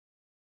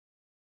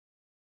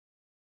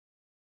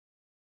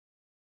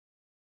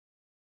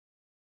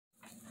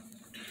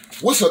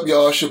What's up,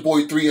 y'all? It's your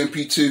boy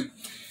 3MP2,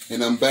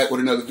 and I'm back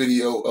with another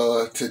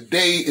video.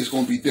 Today is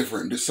going to be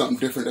different. There's something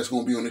different that's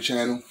going to be on the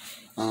channel.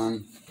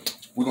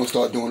 We're going to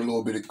start doing a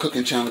little bit of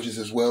cooking challenges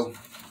as well.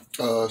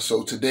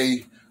 So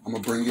today, I'm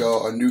going to bring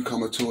y'all a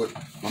newcomer to it,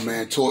 my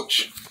man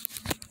Torch.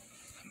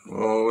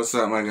 Oh, what's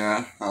up, my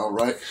guy? All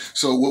right.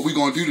 So what we're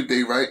going to do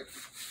today, right?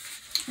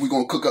 We're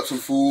going to cook up some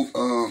food,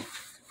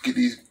 get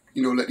these,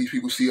 let these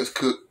people see us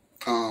cook,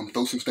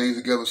 throw some things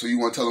together. So you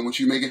want to tell them what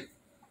you making?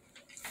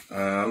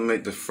 I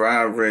make the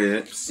fried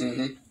ribs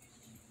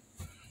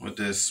with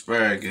the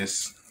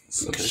asparagus,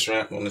 some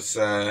shrimp on the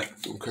side,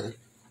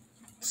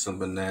 some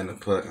banana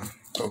pudding.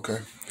 Okay,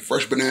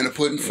 fresh banana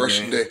pudding,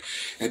 fresh today.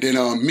 And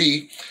then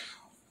me,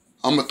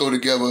 I'm gonna throw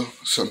together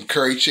some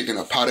curry chicken,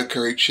 a pot of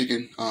curry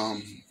chicken,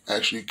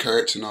 actually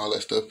carrots and all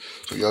that stuff.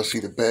 So y'all see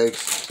the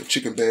bags, the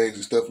chicken bags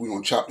and stuff. We're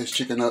gonna chop this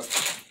chicken up,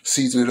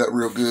 season it up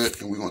real good,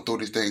 and we're gonna throw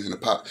these things in the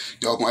pot.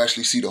 Y'all gonna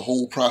actually see the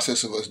whole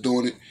process of us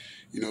doing it.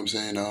 You know what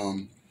I'm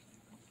saying?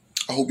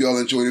 I hope y'all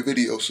enjoy the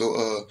video.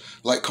 So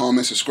like,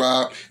 comment,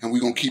 subscribe, and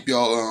we're gonna keep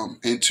y'all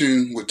in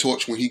tune with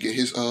Torch when he get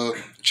his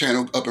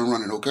channel up and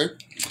running, okay?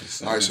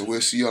 Yes, all right, so we'll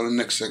see y'all in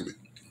the next segment.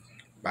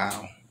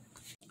 Wow.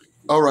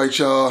 All right,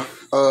 y'all.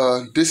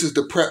 This is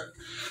the prep.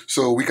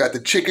 So we got the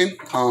chicken.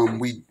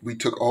 We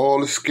took all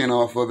the skin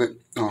off of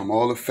it,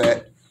 all the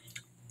fat.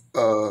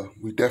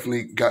 We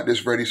definitely got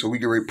this ready, so we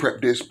get ready to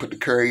prep this, put the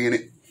curry in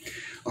it.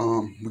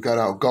 We got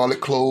our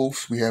garlic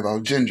cloves. We have our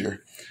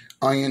ginger,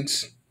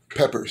 onions,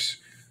 peppers,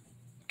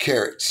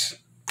 carrots.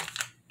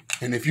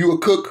 And if you a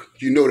cook,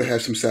 you know to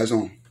have some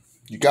sazon.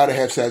 You gotta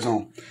have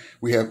sazon.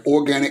 We have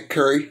organic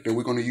curry that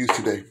we're gonna use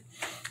today.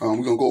 We're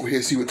gonna go over here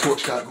and see what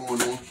Torch got going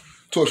on.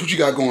 Torch, what you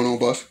got going on,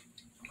 boss?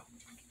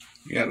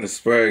 You got the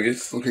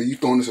asparagus. Okay, you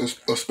throwing this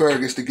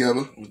asparagus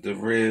together. With the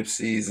ribs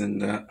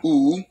seasoned up.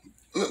 Ooh,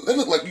 that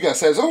look like you got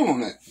sazon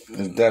on that.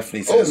 It's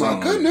definitely sazon. Oh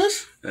my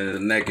goodness. And the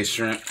naked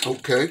shrimp.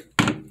 Okay,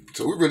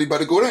 so we're really about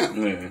to go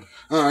down. Yeah.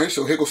 All right,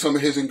 so here goes some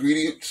of his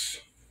ingredients.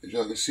 As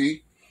y'all can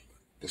see,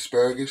 the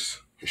asparagus,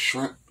 his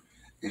shrimp,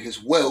 and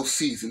his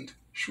well-seasoned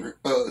shrimp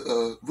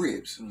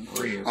ribs.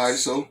 All right,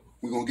 so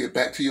we're gonna get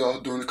back to y'all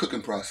during the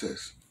cooking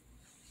process.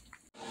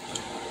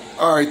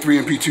 All right,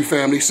 3MP2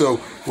 family. So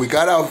we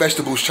got our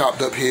vegetables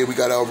chopped up here. We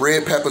got our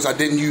red peppers. I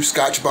didn't use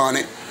Scotch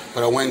bonnet,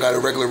 but I went and got a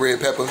regular red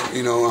pepper.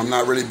 You know, I'm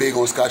not really big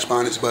on Scotch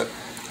bonnets, but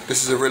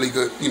this is a really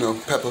good,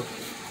 pepper.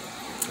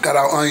 Got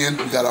our onion.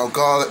 We got our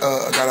garlic.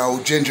 Got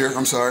our ginger.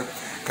 I'm sorry.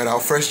 Got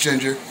our fresh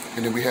ginger,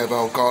 and then we have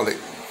our garlic.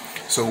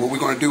 So what we're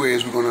gonna do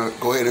is we're gonna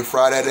go ahead and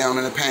fry that down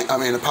in the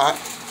in the pot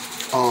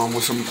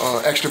with some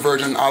extra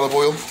virgin olive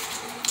oil,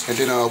 and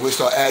then we'll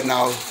start adding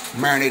our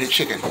marinated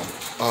chicken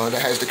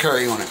that has the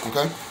curry on it.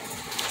 Okay.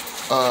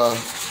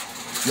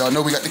 Y'all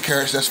know we got the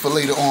carrots. That's for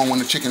later on when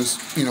the chicken's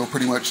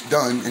pretty much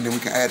done, and then we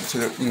can add it to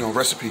the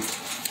recipe.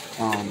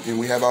 And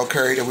we have our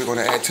curry that we're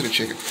gonna add to the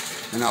chicken,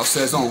 and our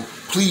sazon.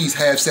 Please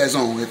have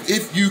sazon.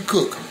 If you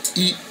cook,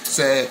 eat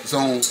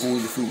sazon on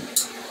your food.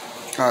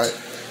 All right.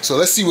 So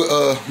let's see what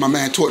my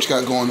man Torch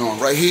got going on.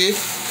 Right here,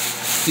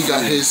 he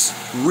got his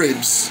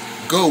ribs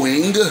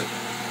going good.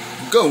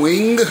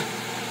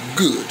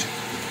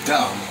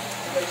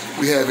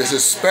 We have his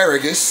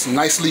asparagus,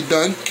 nicely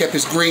done, kept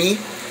his green,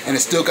 and it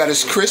still got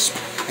his crisp,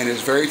 and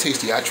it's very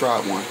tasty. I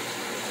tried one.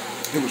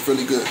 It was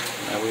really good.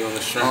 Now we on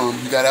the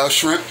shrimp. You got our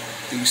shrimp,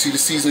 and you see the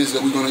seasonings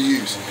that we're gonna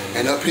use.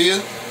 And up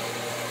here,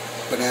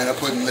 banana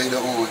pudding later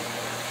on.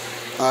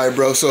 All right,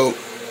 bro, so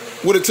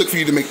what it took for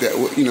you to make that,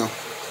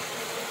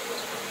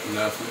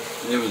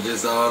 Nothing. It was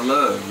just all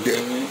love. You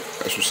know what I mean?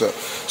 That's what's up.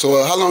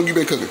 So how long you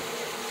been cooking?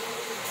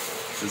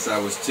 Since I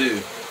was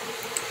 2.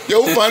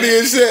 Yo, funny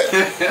as shit.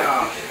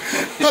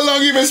 How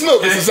long you been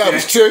smoking? Since I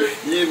was 2.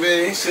 Yeah,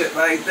 man, shit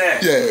like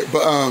that. Yeah,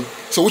 but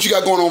so what you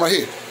got going on right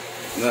here?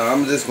 No,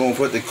 I'm just gonna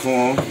put the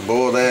corn,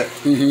 boil that,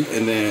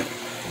 and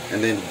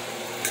then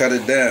cut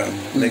it down,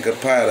 make a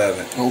pot of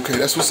it. Okay,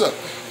 that's what's up.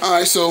 All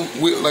right, so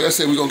like I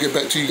said, we're gonna get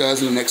back to you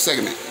guys in the next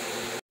segment.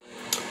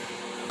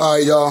 All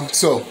right, y'all.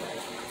 So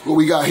what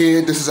we got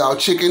here, this is our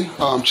chicken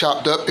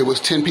chopped up. It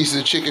was 10 pieces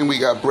of chicken. We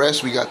got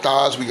breasts, we got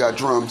thighs, we got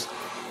drums.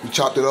 We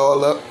chopped it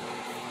all up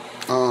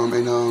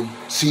and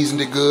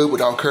seasoned it good with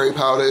our curry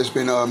powder. It's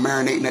been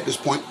marinating at this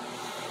point.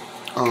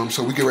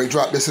 So we get ready to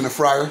drop this in the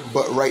fryer.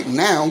 But right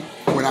now,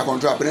 we're not gonna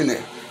drop it in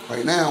there.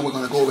 Right now, we're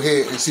gonna go over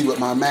here and see what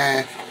my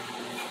man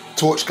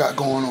Torch got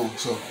going on.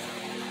 So,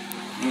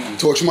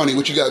 Torchmoney,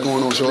 what you got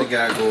going on, What we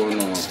got going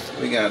on?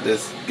 We got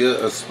this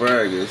good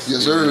asparagus.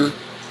 Yes, sir.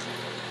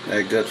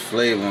 That good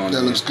flavor on it.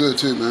 That looks good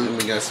too, man. And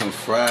we got some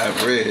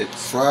fried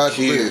ribs. Fried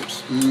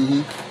ribs.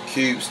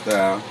 Cube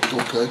style.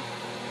 Okay.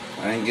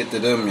 I ain't get to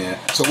them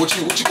yet. So what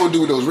you gonna do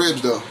with those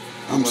ribs though?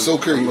 I'm so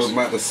curious. I'm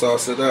about to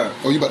sauce it up.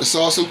 Oh, you about to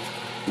sauce them?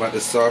 About to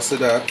sauce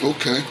it up.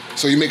 Okay.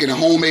 So you're making a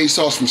homemade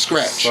sauce from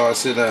scratch.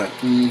 Sauce it up.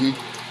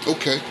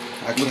 Okay.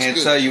 I can't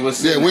tell you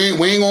what's in it.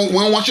 We don't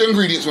want your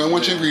ingredients. We don't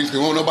want your ingredients. We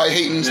don't want nobody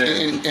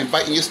hating and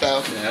fighting your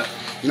style. Yeah.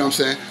 You know what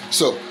I'm saying?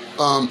 So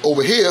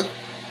over here,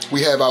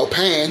 we have our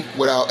pan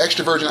with our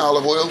extra virgin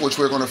olive oil, which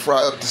we're going to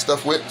fry up the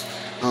stuff with.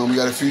 We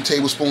got a few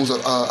tablespoons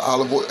of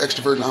olive oil,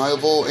 extra virgin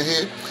olive oil in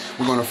here.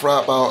 We're gonna fry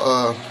up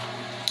our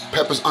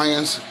peppers,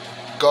 onions,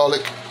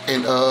 garlic,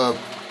 and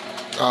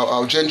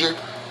our ginger,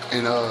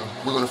 and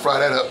we're gonna fry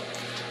that up.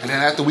 And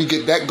then after we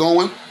get that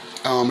going,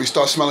 we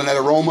start smelling that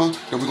aroma,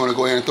 then we're gonna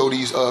go ahead and throw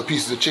these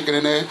pieces of chicken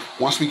in there.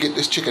 Once we get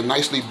this chicken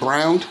nicely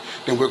browned,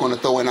 then we're gonna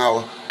throw in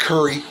our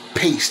curry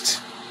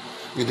paste.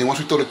 And then once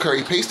we throw the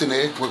curry paste in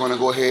there, we're gonna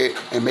go ahead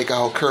and make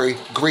our curry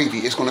gravy.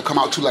 It's gonna come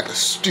out to like a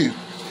stew.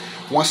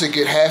 Once it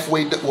get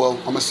halfway, well,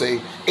 I'm gonna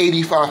say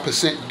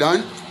 85%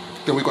 done,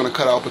 then we're gonna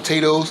cut our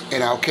potatoes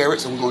and our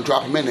carrots and we're gonna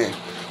drop them in there.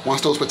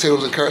 Once those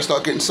potatoes and carrots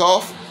start getting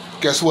soft,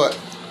 guess what?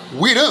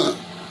 We done.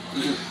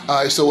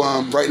 All right, so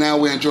right now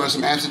we're enjoying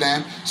some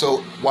Amsterdam.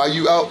 So while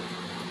you out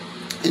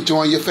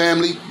enjoying your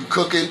family, you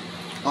cooking,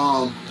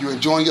 you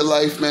enjoying your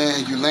life,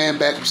 man, you laying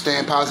back, you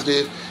staying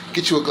positive,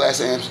 get you a glass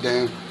of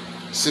Amsterdam,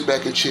 sit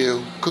back and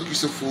chill, cook you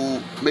some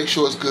food, make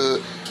sure it's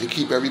good, and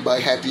keep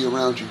everybody happy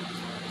around you.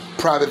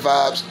 Private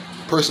vibes,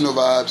 personal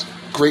vibes,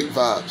 great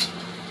vibes.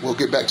 We'll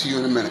get back to you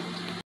in a minute.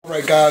 All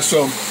right, guys,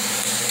 so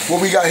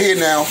what we got here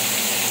now,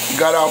 we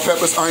got our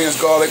peppers, onions,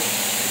 garlic,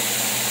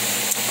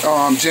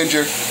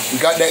 ginger. We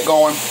got that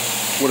going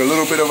with a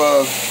little bit of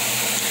a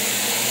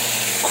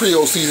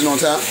Creole season on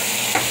top.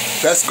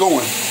 That's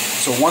going.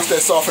 So once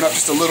that softened up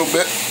just a little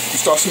bit, you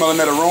start smelling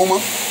that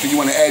aroma, then you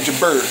want to add your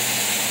bird.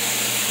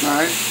 All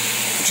right?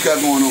 What you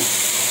got going on?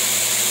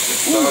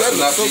 Ooh, that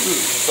looks so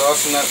good.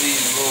 Saucing up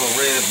these little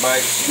red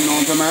bites. You know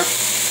what I'm talking about?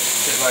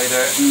 Shit like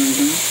that.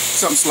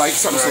 Something slight,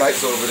 something slight.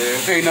 Over there.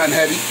 Ain't nothing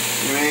heavy.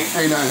 You mean?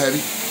 Ain't nothing heavy.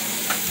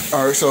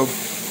 All right, so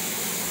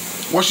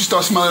once you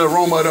start smelling the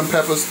aroma of them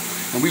peppers,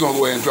 and we're gonna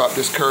go ahead and drop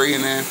this curry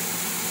in there,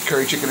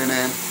 curry chicken in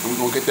there, and we're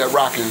gonna get that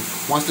rocking.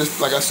 Once this,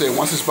 like I said,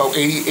 once it's about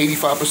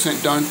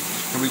 85% done,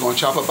 then we're gonna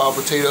chop up our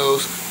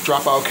potatoes,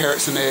 drop our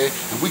carrots in there,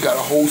 and we got a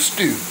whole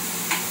stew.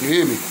 You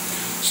hear me?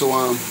 So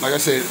like I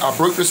said, I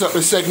broke this up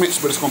in segments,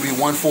 but it's gonna be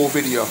one full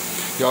video.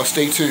 Y'all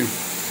stay tuned.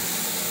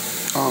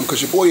 Cause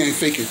your boy ain't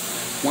faking.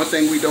 One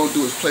thing we don't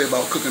do is play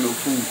about cooking no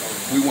food.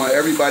 We want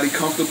everybody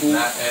comfortable,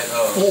 not at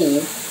all.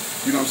 Full.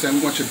 You know what I'm saying?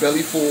 We want your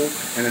belly full,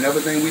 and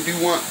another thing we do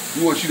want,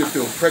 we want you to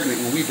feel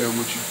pregnant when we done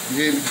with you.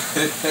 You hear me?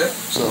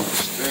 So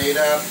straight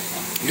up.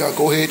 Y'all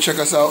go ahead, check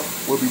us out.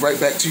 We'll be right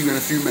back to you in a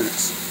few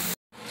minutes.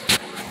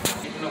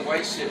 Even the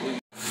white shit.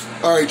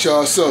 All right,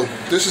 y'all. So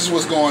this is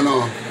what's going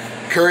on.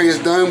 Curry is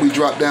done. We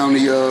dropped down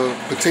the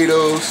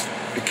potatoes,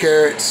 the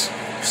carrots,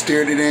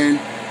 stirred it in,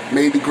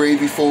 made the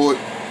gravy for it,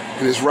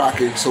 and it's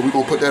rocking. So we're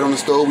gonna put that on the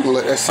stove. We're gonna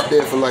let that sit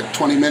there for like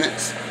 20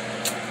 minutes.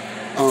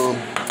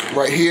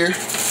 Right here,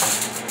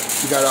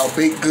 we got our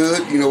baked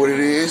good. You know what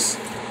it is?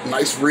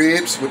 Nice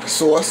ribs with the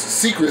sauce,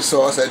 secret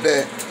sauce at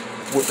that,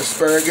 with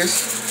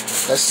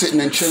asparagus. That's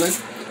sitting and chilling.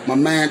 My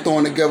man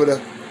throwing together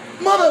the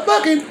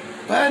motherfucking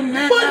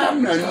banana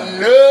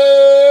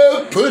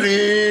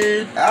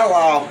pudding.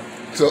 Hello.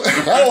 So,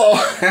 hello.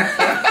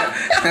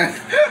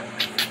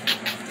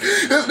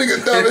 This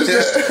nigga dumb as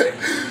that.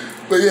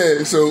 But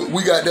yeah, so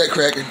we got that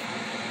cracking.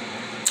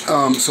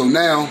 So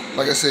now,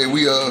 like I said,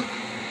 we on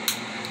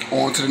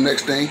to the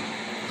next thing.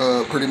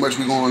 Pretty much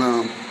we going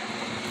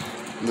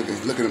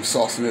look at him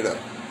saucing it up.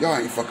 Y'all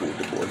ain't fucking with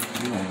the boy.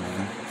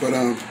 But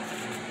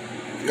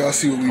y'all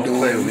see what we doing.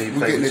 Play with me, we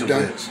getting it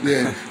done. Bitch.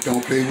 Yeah,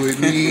 don't play with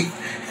me.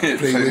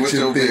 play with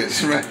your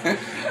bitch. Right?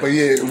 But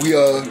yeah, we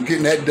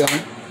getting that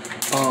done.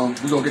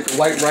 We're gonna get the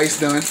white rice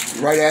done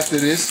right after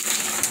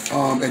this.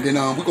 And then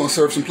we're gonna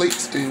serve some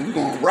plates and we're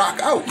gonna rock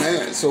out,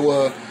 man. So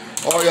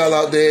all y'all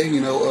out there, you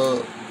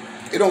know,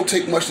 it don't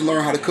take much to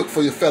learn how to cook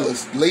for your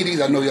fellas. Ladies,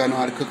 I know y'all know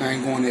how to cook, I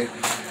ain't going there.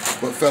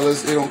 But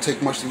fellas, it don't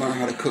take much to learn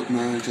how to cook,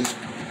 man. Just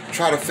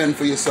try to fend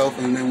for yourself,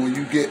 and then when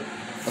you get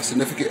a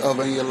significant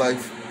other in your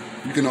life,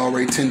 you can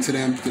already tend to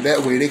them. So that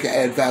way they can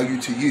add value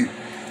to you.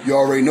 You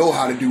already know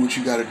how to do what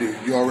you gotta do.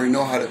 You already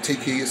know how to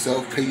take care of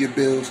yourself, pay your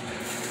bills,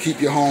 keep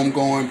your home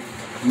going,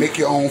 make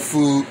your own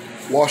food,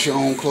 wash your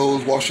own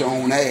clothes, wash your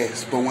own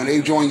ass. But when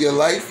they join your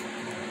life,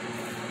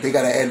 they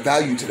gotta add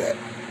value to that.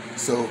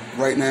 So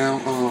right now,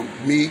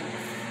 me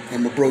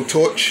and my bro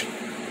Torch,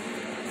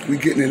 we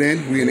getting it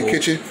in. We in the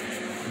kitchen,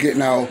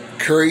 getting our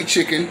curry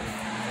chicken,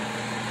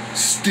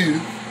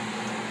 stew,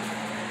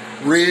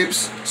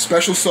 ribs,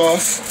 special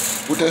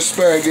sauce with the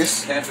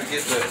asparagus, can't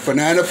forget the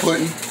banana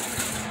pudding,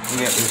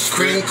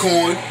 cream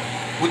corn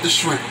with the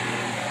shrimp.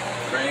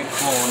 Cream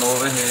corn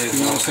over here. You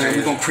know what I'm saying?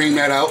 We're gonna cream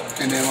that out,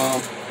 and then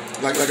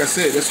like I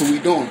said, that's what we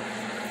doing.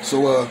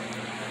 So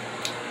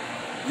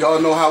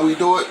y'all know how we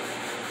do it.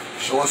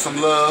 Show us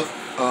some love.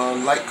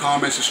 Like,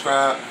 comment,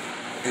 subscribe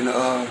in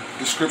the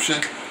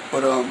description.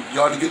 But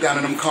y'all to get down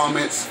in them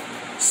comments,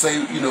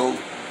 say, you know,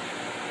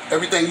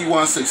 everything you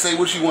want to say. Say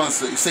what you want to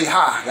say. Say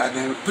hi,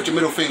 goddamn it. Put your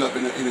middle finger up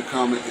in the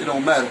comment. It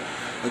don't matter.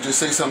 But just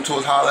say something to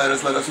us, holler at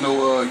us, let us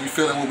know you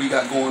feeling what we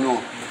got going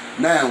on.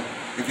 Now,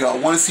 if y'all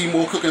want to see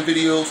more cooking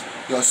videos,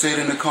 y'all say it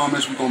in the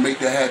comments. We're going to make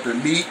that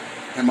happen. Me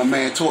and my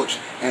man Torch.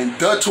 And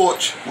The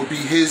Torch will be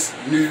his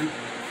new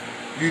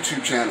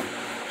YouTube channel.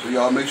 So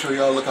y'all make sure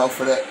y'all look out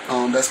for that.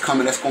 That's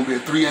coming. That's going to be a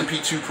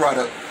 3MP2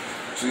 product.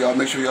 So y'all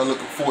make sure y'all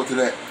looking forward to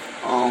that.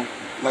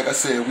 Like I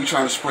said, we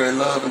trying to spread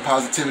love and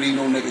positivity,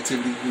 no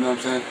negativity. You know what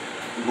I'm saying?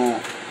 We're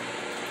going,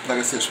 like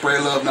I said,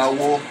 spread love, not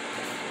war.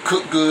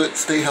 Cook good,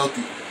 stay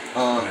healthy.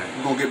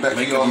 We're going to get back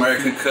to y'all. Make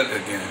America cook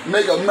again.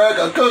 Make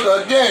America cook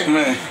again.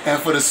 Man. And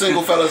for the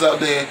single fellas out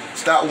there,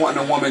 stop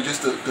wanting a woman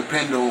just to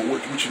depend on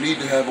what you need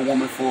to have a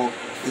woman for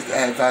is to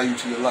add value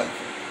to your life.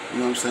 You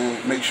know what I'm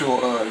saying? Make sure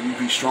you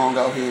be strong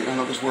out here. I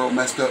know this world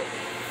messed up,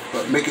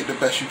 but make it the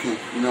best you can.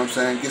 You know what I'm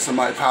saying? Get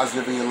somebody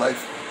positive in your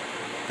life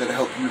that'll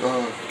help you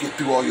get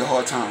through all your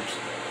hard times.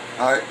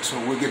 Alright, so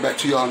we'll get back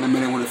to y'all in a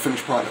minute with a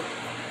finished product.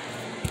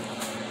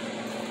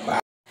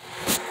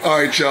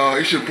 Alright y'all,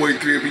 it's your boy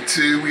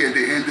 3MP2. We at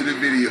the end of the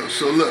video.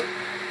 So look,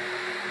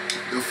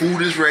 the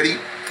food is ready.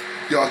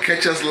 Y'all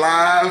catch us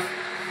live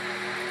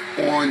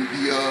on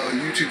the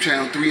YouTube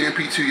channel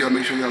 3MP2. Y'all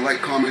make sure y'all like,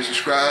 comment,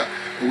 subscribe.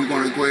 And we're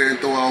going to go ahead and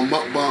throw our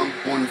mukbang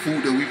on the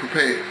food that we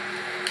prepared.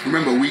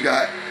 Remember, we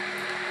got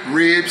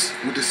ribs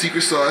with the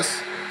secret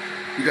sauce.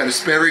 We got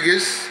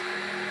asparagus.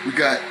 We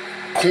got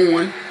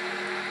corn.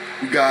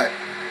 We got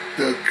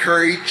the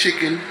curry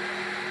chicken.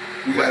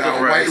 We got our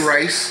white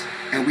rice.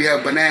 And we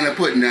have banana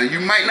pudding. Now, you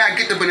might not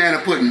get the banana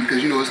pudding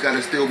because, you know, it's got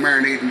to still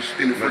marinate in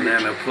the fridge.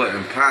 Banana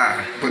pudding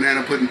pie.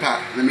 Banana pudding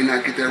pie. Let me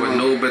not get that wrong. With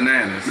no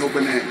bananas. No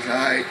bananas, all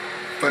right?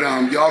 But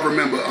y'all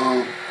remember,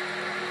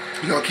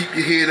 y'all keep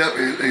your head up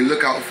and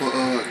look out for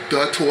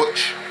The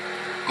Torch.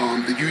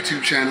 The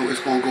YouTube channel is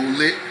going to go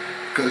lit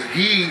because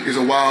he is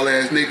a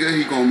wild-ass nigga.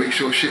 He going to make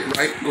sure shit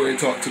right. Go ahead and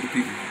talk to the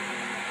people.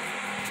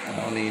 I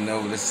don't even know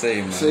what to say,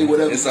 man. Say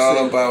whatever. It's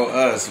all about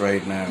us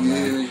right now,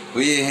 man.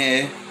 We in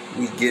here.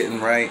 We getting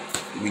right.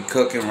 We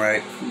cooking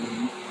right.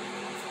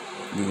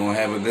 We gonna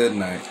have a good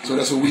night. So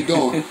that's what we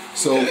doing.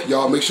 So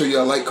y'all make sure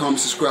y'all like, comment,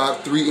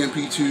 subscribe.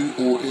 3MP2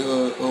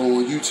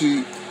 on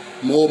YouTube.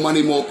 More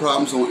Money, More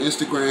Problems on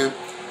Instagram.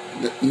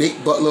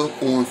 Nate Butler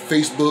on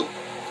Facebook.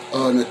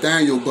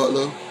 Nathaniel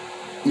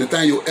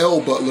L.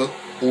 Butler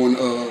on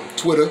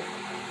Twitter.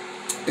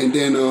 And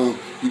then you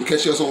can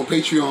catch us on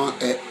Patreon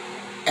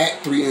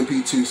at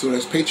 3MP2. So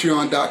that's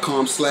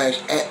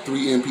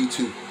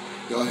patreon.com/@3MP2.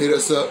 Y'all hit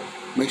us up.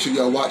 Make sure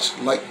y'all watch,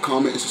 like,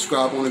 comment, and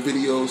subscribe on the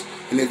videos.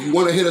 And if you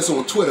want to hit us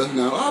on Twitter,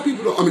 now a lot of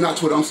people don't, I mean not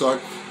Twitter, I'm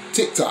sorry,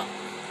 TikTok.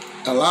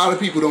 A lot of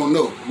people don't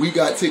know. We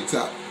got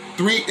TikTok.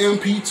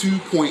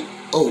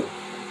 3MP2.0.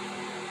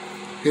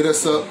 Hit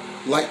us up,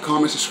 like,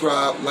 comment,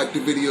 subscribe, like the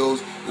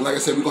videos. And like I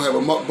said, we're going to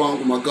have a mukbang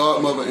with my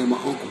godmother and my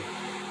uncle.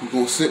 We're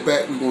going to sit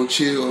back, we're going to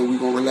chill, and we're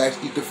going to relax,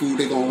 eat the food.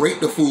 They're going to rate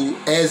the food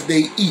as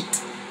they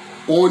eat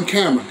on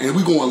camera. And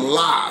we're going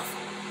live.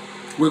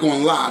 We're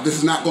going live. This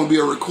is not going to be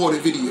a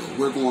recorded video.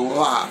 We're going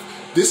live.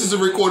 This is a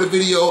recorded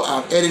video.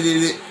 I've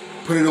edited it,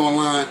 put it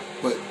online,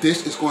 but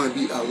this is going to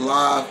be a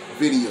live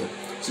video.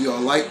 So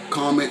y'all like,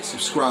 comment,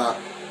 subscribe.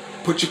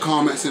 Put your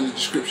comments in the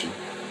description,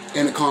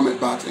 in the comment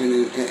box,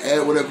 and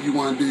add whatever you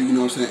want to do. You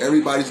know what I'm saying?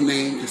 Everybody's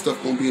name and stuff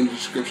going to be in the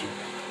description.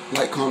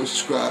 Like, comment,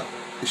 subscribe.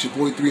 It's your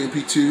boy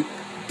 3MP2,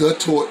 The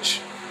Torch.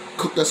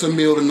 Cooked us a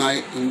meal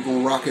tonight, and we're going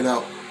to rock it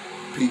out.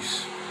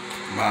 Peace.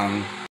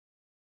 Mom.